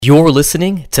You're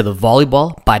listening to the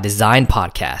Volleyball by Design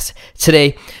podcast.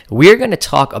 Today, we're going to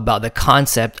talk about the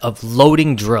concept of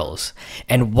loading drills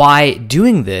and why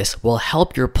doing this will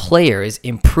help your players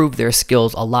improve their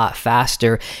skills a lot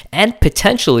faster and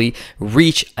potentially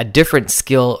reach a different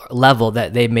skill level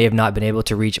that they may have not been able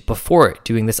to reach before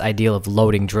doing this ideal of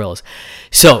loading drills.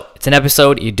 So, it's an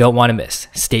episode you don't want to miss.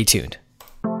 Stay tuned.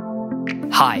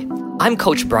 Hi, I'm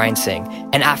Coach Brian Singh,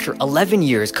 and after 11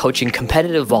 years coaching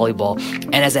competitive volleyball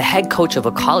and as a head coach of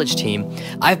a college team,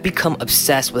 I've become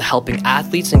obsessed with helping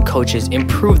athletes and coaches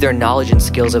improve their knowledge and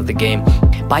skills of the game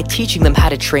by teaching them how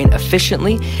to train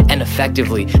efficiently and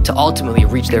effectively to ultimately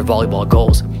reach their volleyball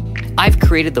goals. I've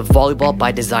created the Volleyball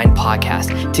by Design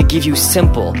podcast to give you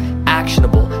simple,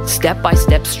 actionable,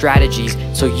 step-by-step strategies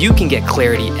so you can get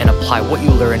clarity and apply what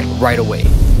you learn right away.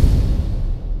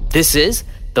 This is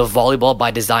the Volleyball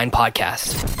by Design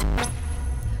podcast.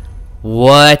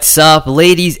 What's up,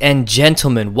 ladies and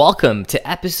gentlemen? Welcome to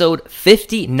episode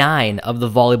 59 of the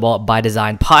Volleyball by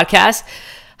Design podcast.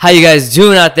 How you guys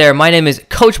doing out there? My name is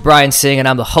Coach Brian Singh, and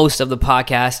I'm the host of the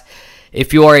podcast.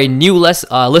 If you are a new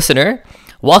listener,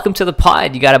 welcome to the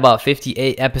pod. You got about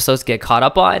 58 episodes to get caught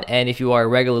up on, and if you are a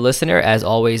regular listener, as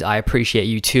always, I appreciate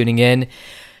you tuning in,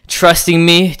 trusting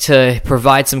me to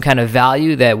provide some kind of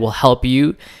value that will help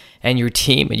you and your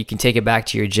team, and you can take it back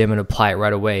to your gym and apply it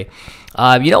right away.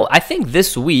 I think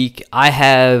this week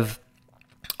we've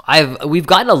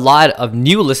gotten a lot of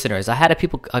new listeners. I had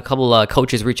a couple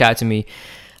coaches reach out to me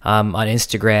on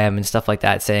Instagram and stuff like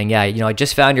that, saying, I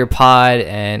just found your pod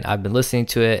and I've been listening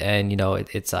to it, and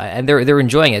it's and they're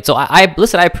enjoying it. So I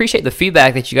appreciate the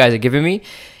feedback that you guys are giving me.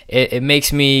 It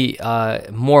makes me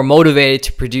more motivated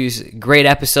to produce great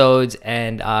episodes,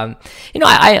 and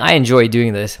I enjoy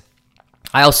doing this.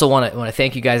 I also want to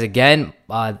thank you guys again.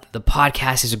 The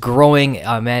podcast is growing,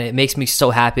 man. It makes me so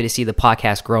happy to see the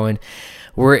podcast growing.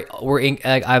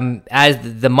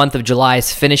 As the month of July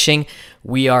is finishing,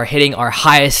 we are hitting our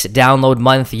highest download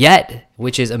month yet,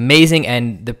 which is amazing.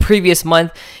 And the previous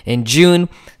month in June,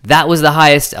 that was the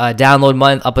highest download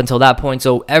month up until that point.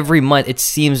 So every month it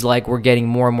seems like we're getting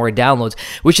more and more downloads,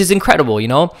 which is incredible.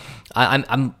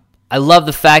 I love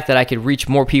the fact that I could reach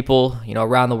more people,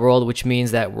 around the world, which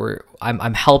means that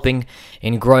I'm helping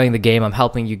in growing the game. I'm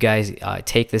helping you guys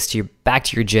take this back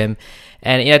to your gym,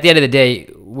 and at the end of the day,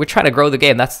 we're trying to grow the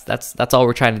game. That's all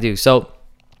we're trying to do. So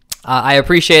I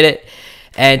appreciate it.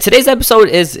 And today's episode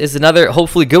is another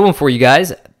hopefully good one for you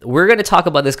guys. We're going to talk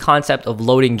about this concept of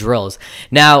loading drills.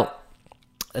 Now,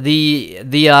 the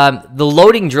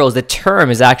loading drills, the term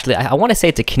is actually, I want to say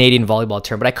it's a Canadian volleyball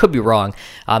term, but I could be wrong.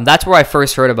 That's where I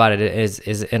first heard about it is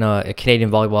in a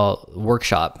Canadian volleyball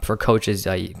workshop for coaches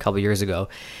a couple years ago.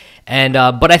 And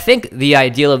but I think the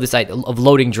ideal of this of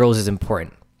loading drills is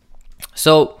important.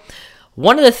 So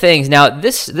one of the things now,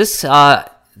 this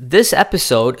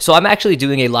episode, so I'm actually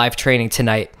doing a live training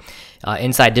tonight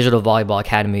inside Digital Volleyball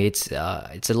Academy. It's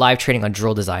a live training on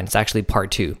drill design. It's actually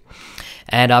part 2.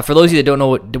 And for those of you that don't know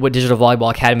what Digital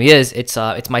Volleyball Academy is, it's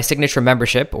my signature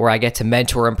membership where I get to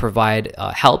mentor and provide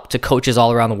help to coaches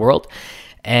all around the world.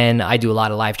 And I do a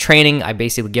lot of live training. I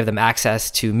basically give them access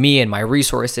to me and my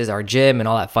resources, our gym, and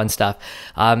all that fun stuff.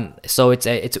 So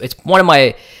it's one of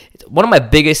my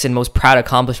biggest and most proud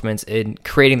accomplishments in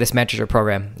creating this mentorship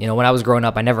program. When I was growing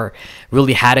up, I never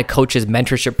really had a coach's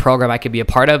mentorship program I could be a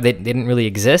part of. They didn't really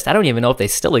exist. I don't even know if they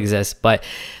still exist, but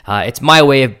it's my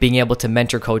way of being able to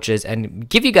mentor coaches and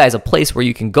give you guys a place where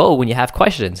you can go when you have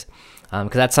questions, because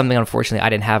that's something, unfortunately,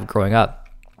 I didn't have growing up.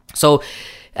 So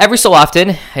every so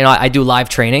often, I do live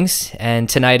trainings, and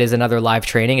tonight is another live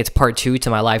training. It's part 2 to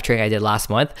my live training I did last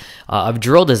month of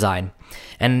drill design.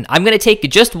 And I'm going to take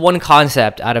just one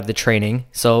concept out of the training.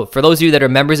 So for those of you that are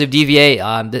members of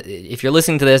DVA, if you're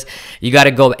listening to this, you got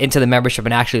to go into the membership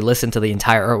and actually listen to the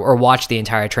entire or watch the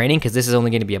entire training, because this is only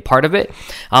going to be a part of it.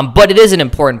 But it is an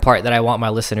important part that I want my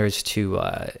listeners to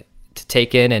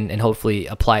take in and hopefully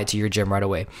apply it to your gym right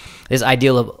away. This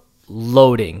ideal of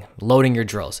loading your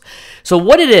drills. So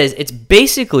what it is, it's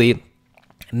basically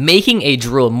making a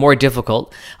drill more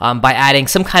difficult by adding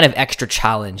some kind of extra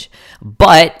challenge,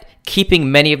 but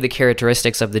keeping many of the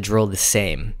characteristics of the drill the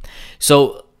same.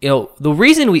 So, the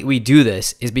reason we do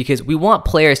this is because we want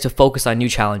players to focus on new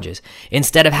challenges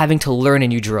instead of having to learn a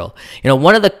new drill.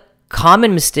 One of the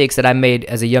common mistakes that I made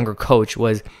as a younger coach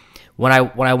was when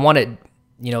I wanted,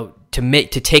 to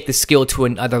take the skill to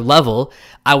another level,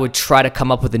 I would try to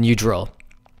come up with a new drill.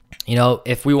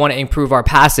 If we want to improve our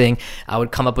passing, I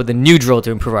would come up with a new drill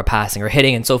to improve our passing or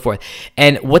hitting and so forth.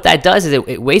 And what that does is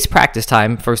it wastes practice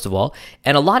time, first of all.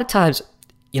 And a lot of times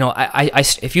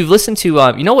if you've listened to,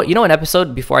 an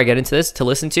episode before I get into this to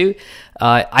listen to,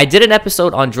 I did an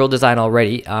episode on drill design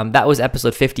already. That was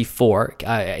episode 54.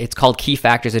 It's called Key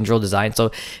Factors in Drill Design.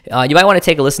 So you might want to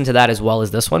take a listen to that as well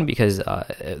as this one, because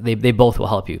they both will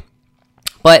help you.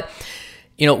 But,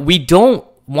 we don't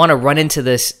want to run into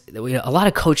this. A lot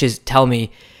of coaches tell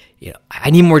me, I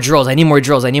need more drills. And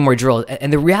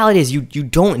the reality is you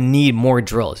don't need more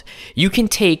drills. You can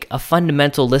take a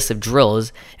fundamental list of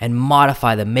drills and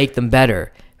modify them, make them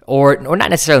better, or not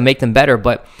necessarily make them better,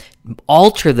 but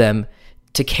alter them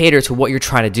to cater to what you're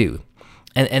trying to do.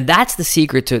 And that's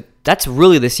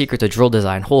really the secret to drill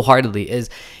design wholeheartedly,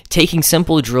 is taking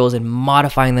simple drills and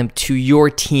modifying them to your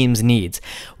team's needs.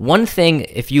 One thing,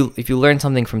 if you learn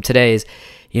something from today, is,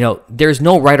 there's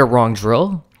no right or wrong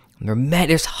drill.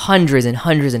 There's hundreds and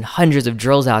hundreds and hundreds of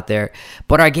drills out there,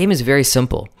 but our game is very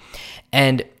simple.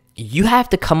 And you have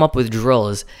to come up with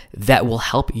drills that will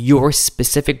help your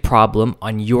specific problem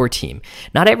on your team.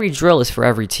 Not every drill is for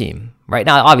every team, right?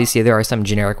 Now, obviously, there are some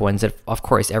generic ones that, of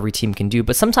course, every team can do,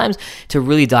 but sometimes to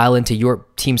really dial into your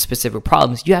team's specific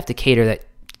problems, you have to cater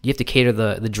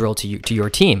the drill to your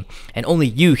team, and only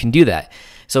you can do that.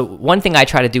 So one thing I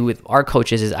try to do with our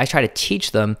coaches is I try to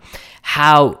teach them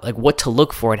what to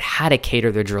look for and how to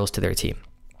cater their drills to their team.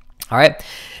 All right.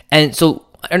 And so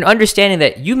understanding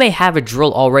that you may have a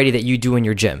drill already that you do in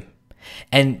your gym.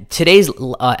 And today's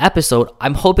episode,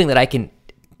 I'm hoping that I can,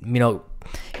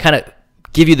 kind of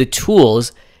give you the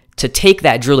tools to take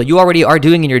that drill that you already are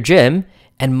doing in your gym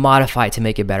and modify it to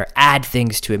make it better, add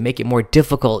things to it, make it more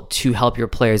difficult to help your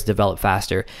players develop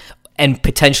faster, and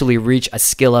potentially reach a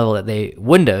skill level that they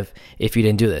wouldn't have if you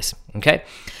didn't do this, okay?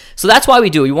 So that's why we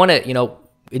do it. You want to,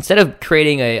 instead of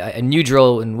creating a new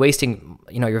drill and wasting,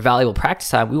 your valuable practice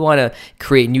time, we want to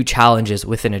create new challenges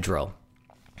within a drill,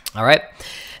 all right?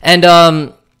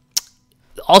 And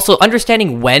also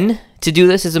understanding when to do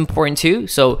this is important too.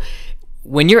 So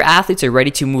when your athletes are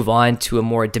ready to move on to a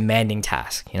more demanding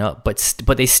task,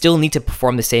 but they still need to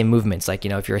perform the same movements, like,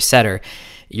 if you're a setter,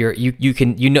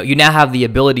 you now have the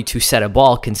ability to set a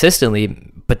ball consistently,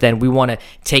 but then we want to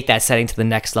take that setting to the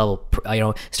next level,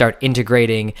 start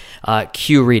integrating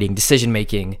cue reading, decision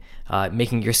making,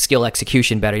 making your skill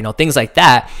execution better, things like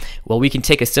that. Well, we can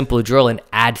take a simple drill and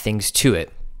add things to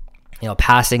it.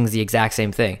 Passing is the exact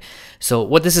same thing. So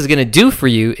what this is going to do for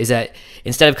you is that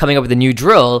instead of coming up with a new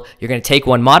drill, you're going to take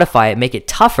one, modify it, make it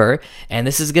tougher, and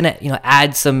this is going to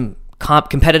add some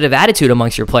competitive attitude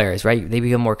amongst your players, right? They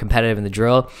become more competitive in the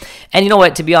drill. And you know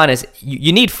what? To be honest,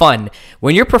 you need fun.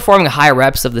 When you're performing high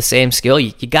reps of the same skill,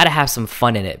 you got to have some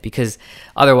fun in it, because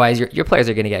otherwise your players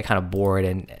are going to get kind of bored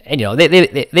and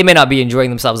they may not be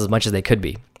enjoying themselves as much as they could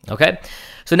be. Okay,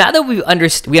 so now that we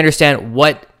understand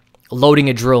what loading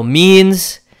a drill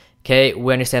means, okay,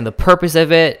 we understand the purpose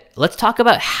of it, let's talk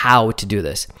about how to do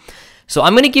this. So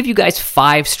I'm going to give you guys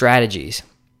 5 strategies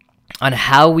on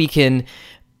how we can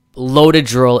load a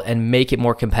drill and make it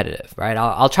more competitive, right?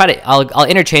 I'll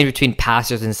interchange between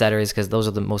passers and setters, because those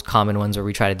are the most common ones where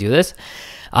we try to do this.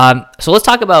 So let's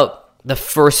talk about the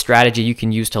first strategy you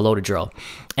can use to load a drill.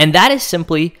 And that is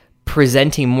simply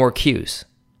presenting more cues.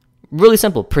 Really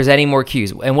simple, presenting more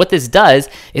cues. And what this does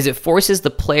is it forces the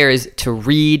players to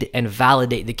read and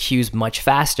validate the cues much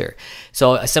faster.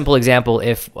 So a simple example,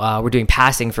 if we're doing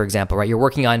passing, for example, right? You're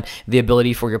working on the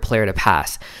ability for your player to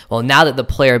pass. Well, now that the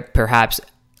player perhaps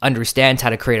understands how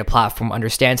to create a platform,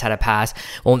 understands how to pass,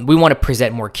 well, we want to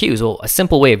present more cues. Well, a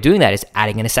simple way of doing that is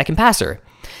adding in a second passer.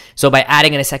 So by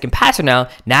adding in a second passer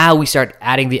now we start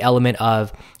adding the element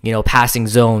of, passing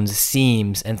zones,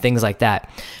 seams, and things like that.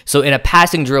 So in a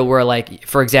passing drill where, like,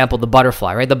 for example, the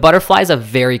butterfly, right? The butterfly is a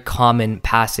very common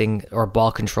passing or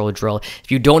ball control drill.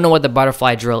 If you don't know what the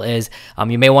butterfly drill is,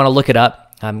 you may want to look it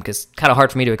up, because it's kind of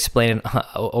hard for me to explain it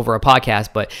over a podcast,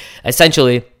 but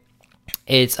essentially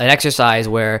it's an exercise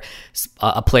where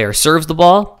a player serves the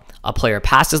ball, a player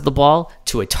passes the ball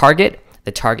to a target,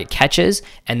 the target catches,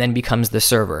 and then becomes the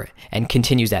server and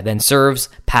continues that. Then serves,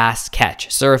 pass,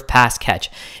 catch, serve, pass, catch.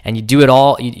 And you do it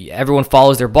all. Everyone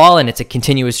follows their ball, and it's a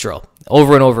continuous drill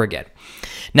over and over again.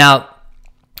 Now,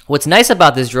 what's nice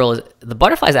about this drill is the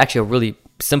butterfly is actually a really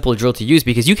simple drill to use,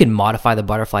 because you can modify the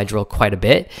butterfly drill quite a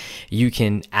bit. You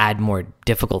can add more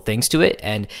difficult things to it.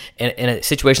 And in a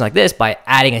situation like this, by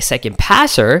adding a second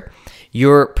passer,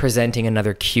 you're presenting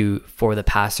another cue for the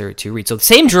passer to read. So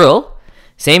same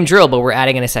drill, but we're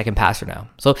adding in a second passer now.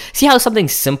 So see how something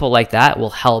simple like that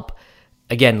will help,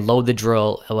 again, load the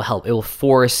drill. It will help. It will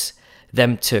force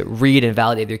them to read and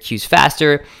validate their cues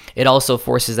faster. It also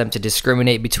forces them to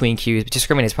discriminate between cues.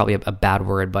 Discriminate is probably a bad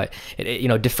word, but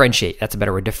differentiate. That's a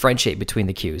better word. Differentiate between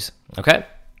the cues. Okay.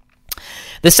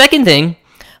 The second thing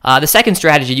The second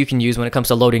strategy you can use when it comes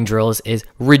to loading drills is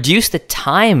reduce the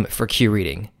time for cue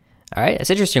reading. All right, that's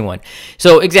an interesting one.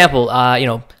 So example,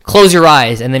 close your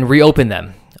eyes and then reopen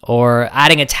them, or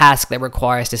adding a task that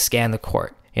requires to scan the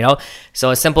court.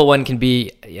 So a simple one can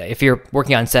be, if you're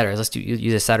working on setters, let's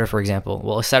use a setter for example.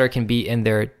 Well, a setter can be in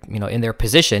their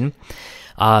position.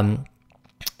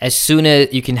 As soon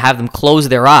as you can have them close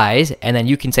their eyes, and then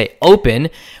you can say open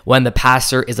when the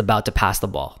passer is about to pass the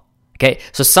ball. Okay,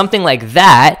 so something like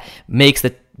that makes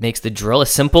the drill a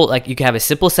simple, like you can have a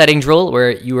simple setting drill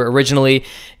where you were originally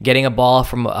getting a ball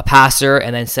from a passer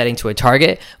and then setting to a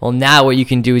target. Well, now what you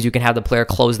can do is you can have the player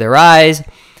close their eyes.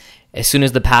 As soon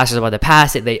as the passer is about to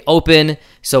pass it, they open.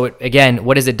 So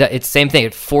what does it do? It's the same thing.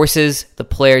 It forces the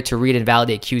player to read and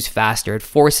validate cues faster. It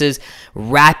forces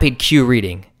rapid cue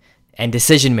reading and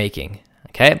decision making.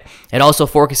 Okay, it also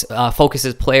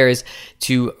focuses players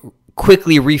to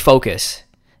quickly refocus.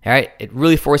 All right, it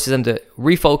really forces them to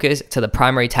refocus to the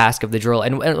primary task of the drill,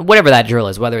 and whatever that drill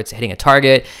is, whether it's hitting a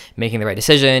target, making the right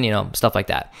decision, stuff like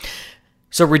that.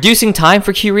 So reducing time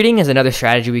for cue reading is another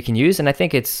strategy we can use, and I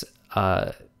think it's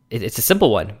a simple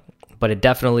one, but it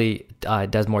definitely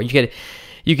does more. You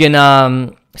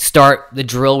can start the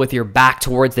drill with your back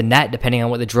towards the net, depending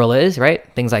on what the drill is, right?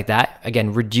 Things like that.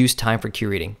 Again, reduce time for cue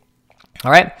reading.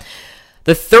 All right.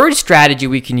 The third strategy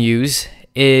we can use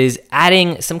is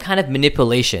adding some kind of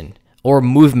manipulation or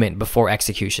movement before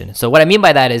execution. So what I mean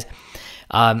by that is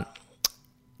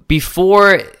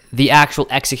before the actual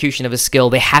execution of a skill,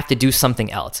 they have to do something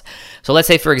else. So let's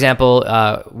say, for example,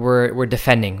 we're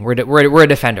defending. We're a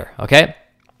defender, okay?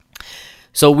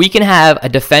 So we can have a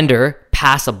defender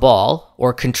pass a ball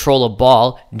or control a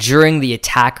ball during the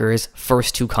attacker's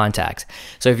first two contacts.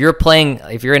 So if you're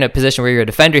in a position where you're a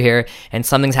defender here and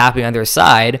something's happening on their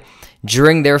side,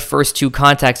 during their first two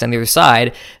contacts on the other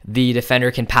side, the defender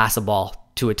can pass a ball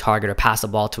to a target or pass a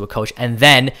ball to a coach, and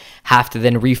then have to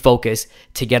refocus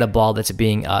to get a ball that's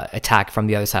being attacked from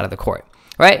the other side of the court,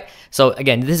 right? So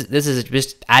again, this is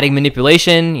just adding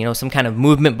manipulation, some kind of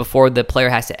movement before the player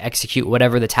has to execute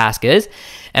whatever the task is.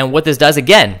 And what this does,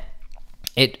 again,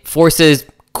 it forces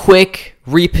quick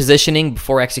repositioning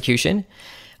before execution.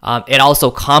 It also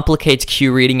complicates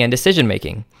cue reading and decision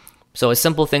making. So a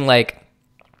simple thing like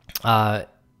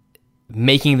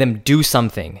making them do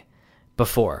something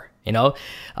before,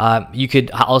 you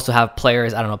could also have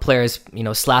players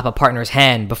slap a partner's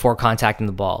hand before contacting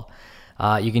the ball.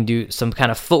 You can do some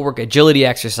kind of footwork agility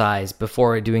exercise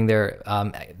before doing their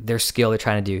skill they're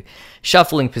trying to do.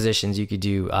 Shuffling positions you could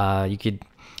do.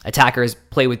 Attackers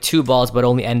play with two balls but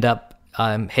only end up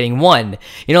hitting one,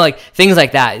 things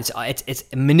like that. It's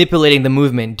manipulating the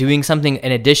movement, doing something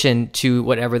in addition to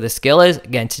whatever the skill is,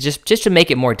 again, to just to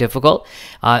make it more difficult.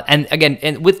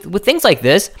 And with things like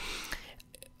this,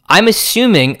 I'm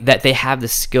assuming that they have the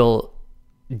skill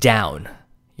down.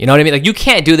 You know what I mean? Like, you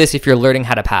can't do this if you're learning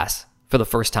how to pass for the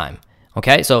first time.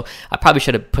 Okay, so I probably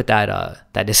should have put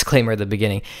that disclaimer at the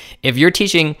beginning. If you're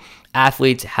teaching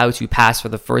athletes how to pass for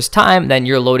the first time, then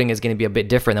your loading is going to be a bit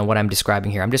different than what I'm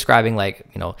describing here. I'm describing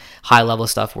high level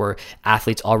stuff where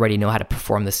athletes already know how to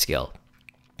perform the skill.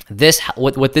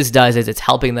 What this does is it's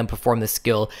helping them perform the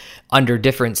skill under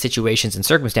different situations and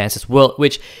circumstances,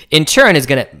 which in turn is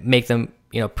going to make them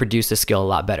produce the skill a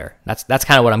lot better. That's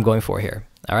kind of what I'm going for here.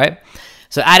 All right.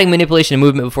 So adding manipulation and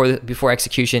movement before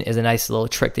execution is a nice little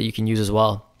trick that you can use as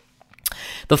well.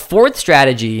 The fourth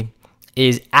strategy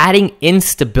is adding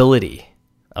instability.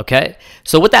 Okay,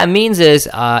 so what that means is,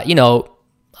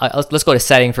 let's go to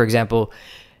setting, for example.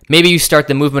 Maybe you start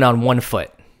the movement on one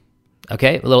foot.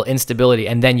 Okay, a little instability,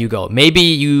 and then you go. Maybe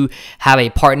you have a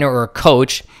partner or a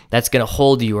coach that's going to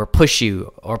hold you or push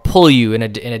you or pull you in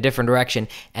a different direction,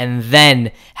 and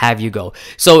then have you go.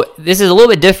 So this is a little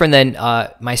bit different than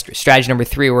my strategy number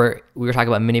 3, where we were talking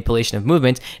about manipulation of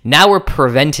movements. Now we're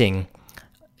preventing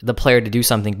the player to do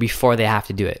something before they have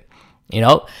to do it.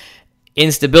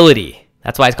 Instability.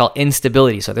 That's why it's called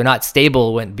instability. So they're not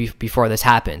stable before this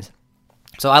happens.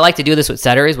 So I like to do this with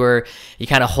setters, where you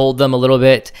kind of hold them a little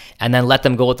bit and then let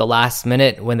them go at the last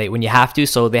minute when you have to,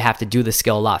 so they have to do the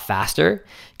skill a lot faster.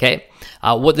 Okay.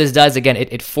 What this does, again,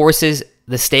 it forces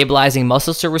the stabilizing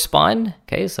muscles to respond.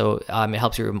 Okay. So it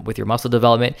helps you with your muscle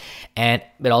development, and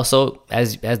it also,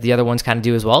 as the other ones kind of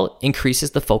do as well,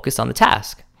 increases the focus on the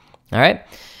task. All right.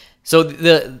 So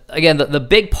the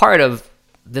big part of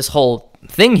this whole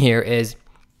thing here is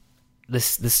the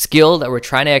skill that we're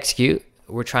trying to execute.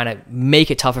 We're trying to make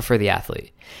it tougher for the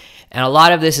athlete. And a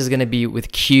lot of this is going to be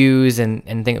with cues and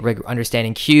things like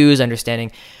understanding cues,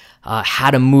 understanding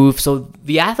how to move. So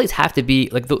the athletes have to be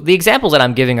like the examples that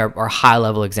I'm giving are high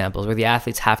level examples where the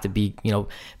athletes have to be,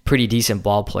 pretty decent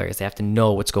ball players. They have to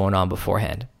know what's going on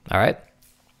beforehand. All right.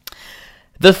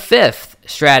 The fifth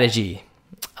strategy.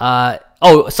 One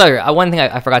thing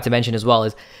I forgot to mention as well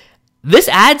is this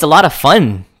adds a lot of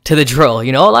fun to the drill,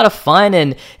 a lot of fun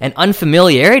and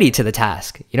unfamiliarity to the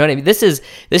task. You know what I mean? This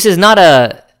is not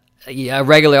a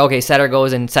regular, setter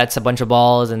goes and sets a bunch of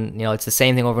balls and, it's the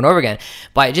same thing over and over again.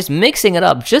 By just mixing it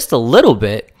up just a little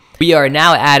bit, we are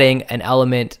now adding an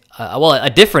element, a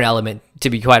different element,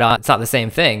 to be quite honest. It's not the same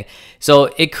thing.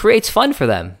 So it creates fun for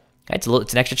them. It's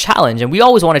an extra challenge, and we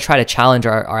always want to try to challenge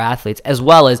our athletes as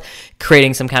well as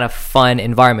creating some kind of fun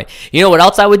environment. You know what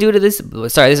else I would do to this?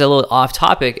 Sorry, this is a little off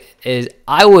topic. Is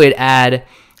I would add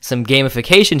some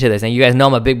gamification to this. And you guys know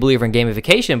I'm a big believer in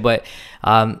gamification, but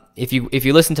if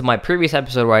you listen to my previous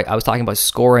episode where I was talking about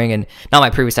scoring, and not my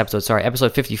previous episode, sorry,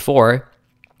 episode 54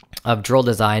 of drill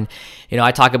design,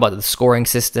 I talk about the scoring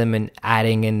system and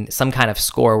adding in some kind of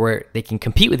score where they can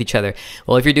compete with each other.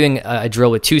 Well, if you're doing a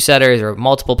drill with 2 setters or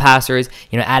multiple passers,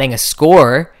 adding a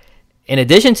score in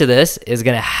addition to this is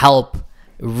going to help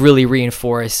really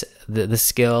reinforce the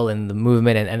skill and the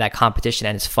movement and that competition,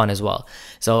 and it's fun as well.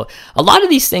 So a lot of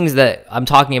these things that I'm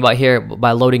talking about here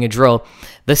by loading a drill,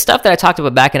 the stuff that I talked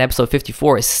about back in episode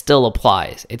 54 still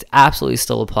applies. It absolutely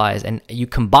still applies. And you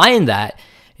combine that,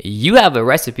 you have a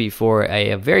recipe for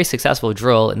a very successful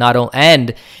drill,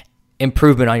 and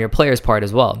improvement on your player's part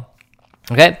as well.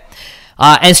 Okay?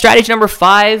 And strategy number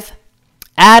 5,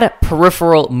 add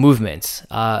peripheral movements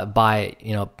by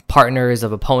partners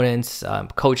of opponents,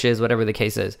 coaches, whatever the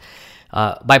case is.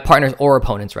 By partners or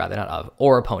opponents, rather, not of,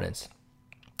 or opponents.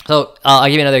 So I'll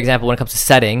give you another example when it comes to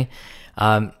setting.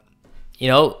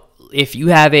 If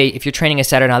you're training a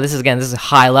setter, now this is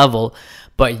high level,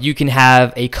 but you can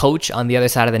have a coach on the other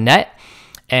side of the net,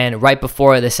 and right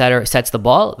before the setter sets the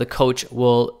ball, the coach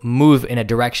will move in a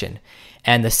direction,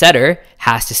 and the setter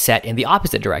has to set in the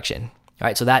opposite direction. All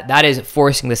right, so that is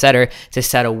forcing the setter to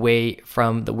set away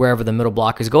from wherever the middle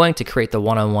blocker is going to create the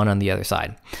one-on-one on the other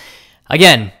side.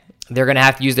 Again, they're going to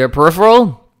have to use their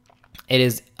peripheral. It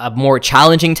is a more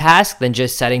challenging task than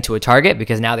just setting to a target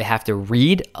because now they have to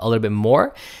read a little bit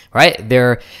more, right?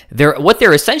 What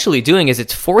they're essentially doing is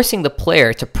it's forcing the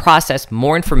player to process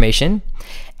more information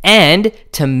and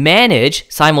to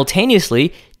manage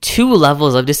simultaneously 2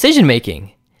 levels of decision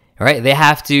making, right? They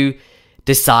have to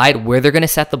decide where they're going to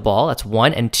set the ball. That's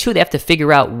 1. And 2, they have to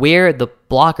figure out where the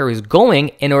blocker is going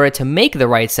in order to make the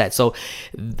right set. So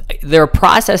they're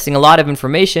processing a lot of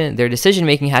information. Their decision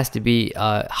making has to be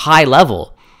high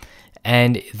level,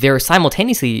 and they're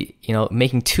simultaneously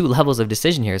making 2 levels of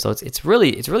decision here. So it's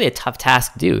really a tough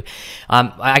task to do.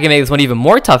 I can make this one even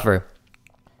more tougher.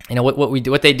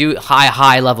 What they do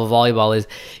high level volleyball is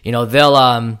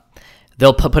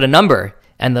they'll put a number.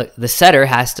 And the setter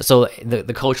has to, so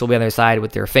the coach will be on their side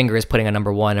with their fingers putting a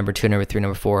number 1, number 2, number 3,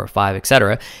 number 4, 5,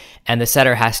 etc. And the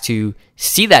setter has to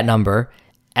see that number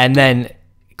and then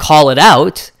call it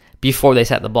out before they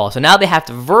set the ball. So now they have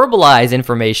to verbalize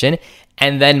information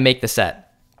and then make the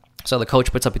set. So the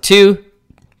coach puts up a 2,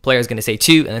 player is going to say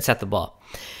 2, and then set the ball.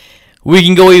 We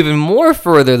can go even more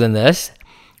further than this,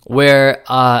 where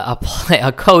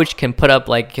a coach can put up,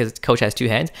 like, his coach has 2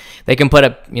 hands, they can put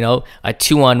up a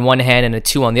 2 on one hand and a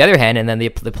 2 on the other hand, and then the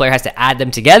player has to add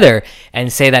them together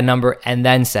and say that number and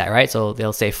then set, right? So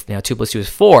they'll say 2 plus 2 is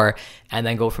 4 and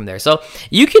then go from there. So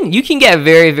you can get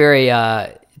very, very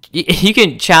you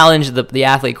can challenge the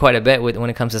athlete quite a bit when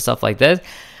it comes to stuff like this.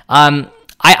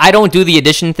 I don't do the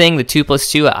addition thing, the 2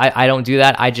 plus 2. I don't do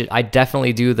that. I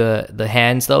definitely do the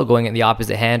hands though, going in the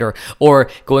opposite hand or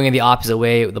going in the opposite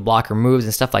way the blocker moves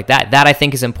and stuff like that. That I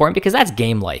think is important because that's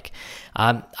game like.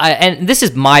 And this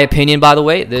is my opinion, by the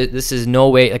way. This is no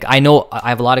way, like, I know I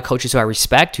have a lot of coaches who I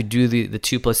respect who do the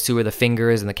 2 plus 2 or the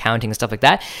fingers and the counting and stuff like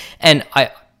that, and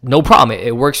no problem.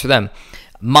 It works for them.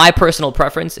 My personal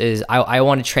preference is I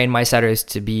want to train my setters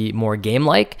to be more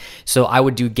game-like, so I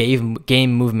would do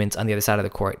game movements on the other side of the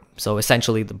court. So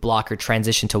essentially the blocker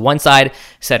transition to one side,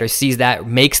 setter sees that,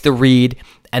 makes the read,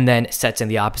 and then sets in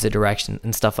the opposite direction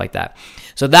and stuff like that.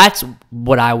 So that's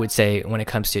what I would say when it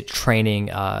comes to training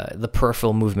the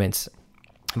peripheral movements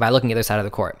by looking at the other side of the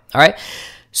court. All right,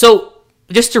 so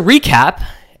just to recap,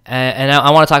 and I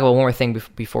want to talk about one more thing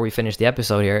before we finish the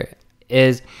episode here,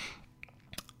 is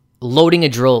loading a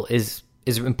drill is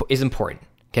important,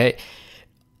 okay?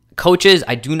 Coaches,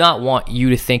 I do not want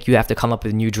you to think you have to come up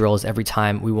with new drills every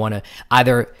time we want to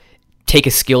either take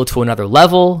a skill to another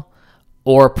level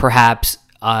or perhaps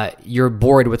you're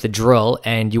bored with the drill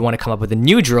and you want to come up with a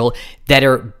new drill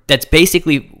that's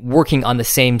basically working on the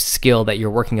same skill that you're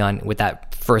working on with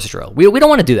that first drill. We don't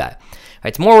want to do that. Right?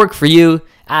 It's more work for you.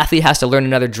 Athlete has to learn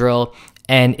another drill,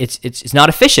 and it's not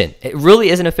efficient. It really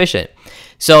isn't efficient.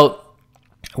 So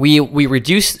we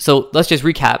reduce. So let's just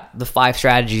recap the 5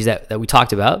 strategies that we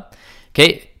talked about.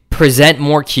 Okay, present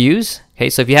more cues. Okay,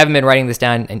 so if you haven't been writing this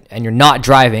down and you're not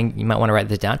driving, you might want to write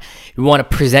this down. You want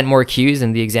to present more cues,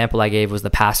 and the example I gave was the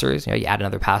passers. You add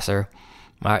another passer.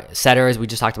 Setters, we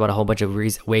just talked about a whole bunch of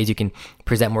ways you can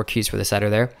present more cues for the setter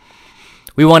there.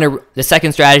 The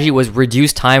second strategy was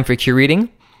reduce time for cue reading.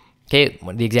 Okay,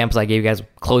 the examples I gave you guys,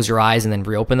 close your eyes and then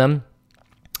reopen them.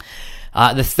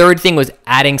 The third thing was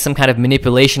adding some kind of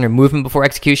manipulation or movement before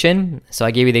execution. So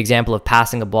I gave you the example of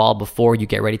passing a ball before you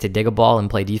get ready to dig a ball and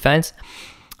play defense.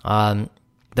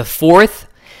 The fourth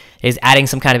is adding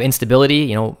some kind of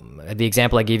instability. The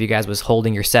example I gave you guys was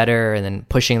holding your setter and then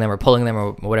pushing them or pulling them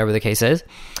or whatever the case is.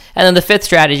 And then the fifth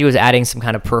strategy was adding some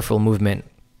kind of peripheral movement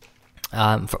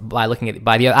by looking at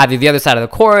either the other side of the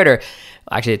court, or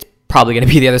actually it's probably going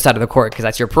to be the other side of the court because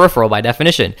that's your peripheral by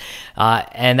definition.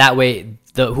 And that way,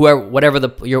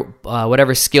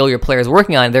 whatever skill your player is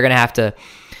working on, they're going to have to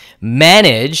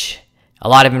manage a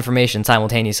lot of information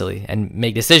simultaneously and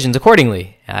make decisions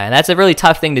accordingly. And that's a really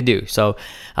tough thing to do. So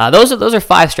those are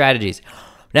 5 strategies.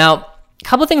 Now, a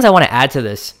couple of things I want to add to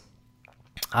this.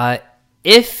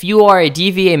 If you are a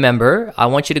DVA member, I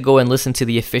want you to go and listen to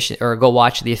go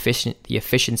watch the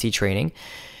efficiency training,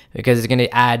 because it's going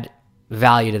to add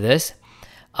value to this.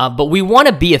 But we want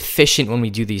to be efficient when we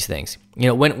do these things.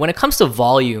 When it comes to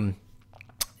volume,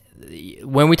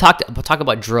 when we talk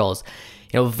about drills,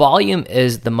 volume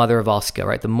is the mother of all skill,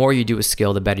 right? The more you do a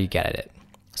skill, the better you get at it.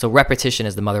 So repetition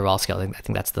is the mother of all skill. I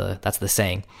think that's the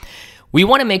saying. We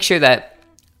want to make sure that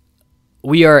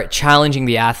we are challenging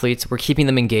the athletes. We're keeping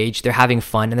them engaged. They're having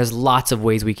fun, and there's lots of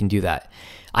ways we can do that.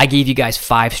 I gave you guys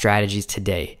 5 strategies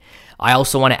today. I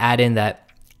also want to add in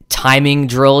that timing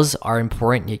drills are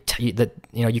important.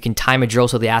 You can time a drill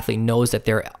so the athlete knows that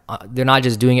they're not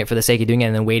just doing it for the sake of doing it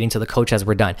and then waiting till the coach says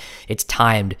we're done. It's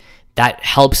timed. That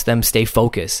helps them stay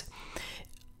focused.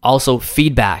 Also,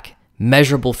 feedback,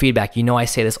 measurable feedback. I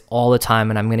say this all the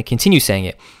time, and I'm going to continue saying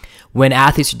it. When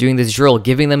athletes are doing this drill,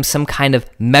 giving them some kind of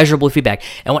measurable feedback.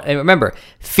 And remember,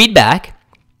 feedback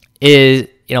is,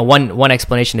 one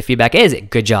explanation of feedback is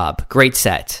good job, great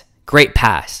set, great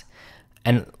pass.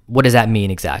 And what does that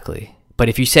mean exactly? But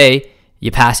if you say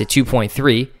you pass at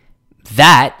 2.3,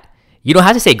 you don't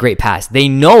have to say great pass. They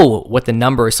know what the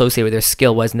number associated with their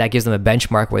skill was, and that gives them a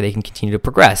benchmark where they can continue to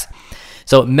progress.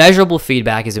 So measurable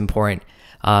feedback is important.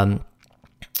 What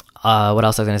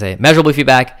else was I going to say? Measurable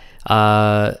feedback,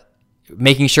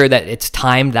 making sure that it's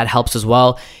timed, that helps as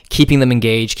well. Keeping them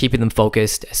engaged, keeping them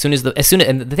focused. And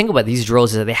the thing about these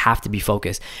drills is that they have to be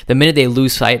focused. The minute they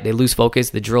lose sight, they lose focus,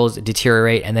 the drills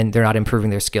deteriorate, and then they're not improving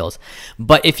their skills.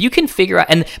 But if you can figure out,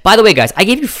 and by the way, guys, I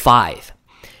gave you 5.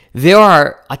 There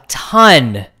are a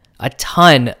ton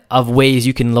of ways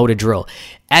you can load a drill.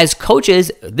 As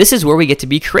coaches, this is where we get to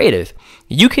be creative.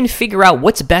 You can figure out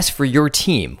what's best for your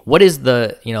team. What is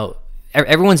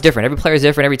everyone's different. Every player is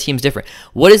different. Every team's different.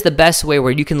 What is the best way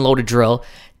where you can load a drill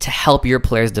to help your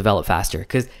players develop faster?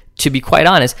 Because to be quite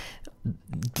honest,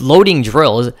 loading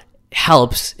drills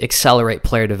helps accelerate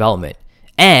player development,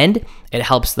 and it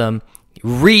helps them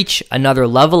reach another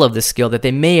level of the skill that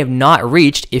they may have not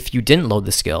reached if you didn't load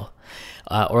the skill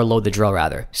or load the drill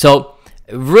rather. So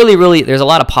really, there's a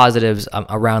lot of positives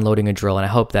around loading a drill, and I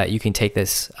hope that you can take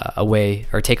this away,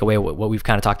 or take away what we've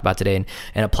kind of talked about today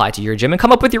and apply it to your gym and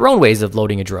come up with your own ways of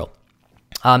loading a drill.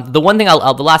 The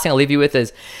last thing I'll leave you with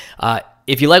is,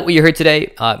 if you like what you heard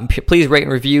today, please rate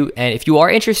and review. And if you are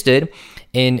interested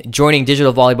in joining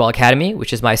Digital Volleyball Academy,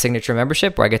 which is my signature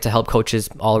membership, where I get to help coaches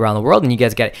all around the world, and you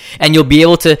guys get it, and you'll be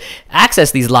able to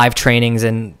access these live trainings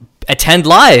and attend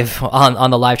live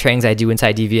on the live trainings I do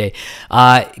inside DVA.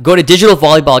 Go to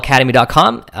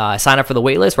digitalvolleyballacademy.com, sign up for the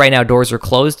waitlist. Right now, doors are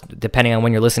closed, depending on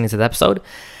when you're listening to the episode.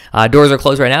 Doors are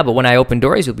closed right now, but when I open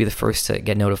doors, you'll be the first to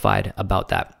get notified about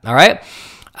that. All right?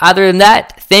 Other than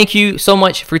that, thank you so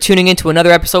much for tuning in to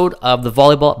another episode of the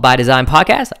Volleyball by Design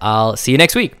podcast. I'll see you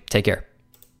next week. Take care.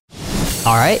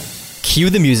 All right, cue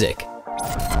the music.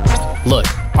 Look,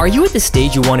 are you at the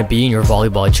stage you want to be in your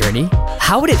volleyball journey?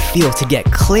 How would it feel to get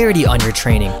clarity on your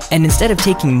training, and instead of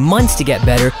taking months to get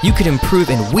better, you could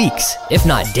improve in weeks, if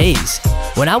not days?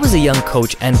 When I was a young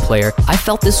coach and player, I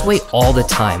felt this way all the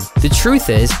time. The truth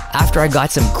is, after I got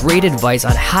some great advice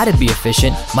on how to be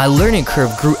efficient, my learning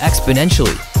curve grew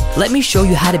exponentially. Let me show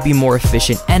you how to be more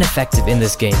efficient and effective in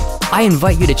this game. I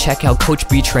invite you to check out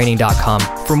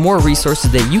CoachBTraining.com for more resources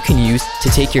that you can use to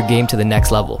take your game to the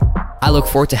next level. I look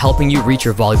forward to helping you reach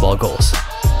your volleyball goals.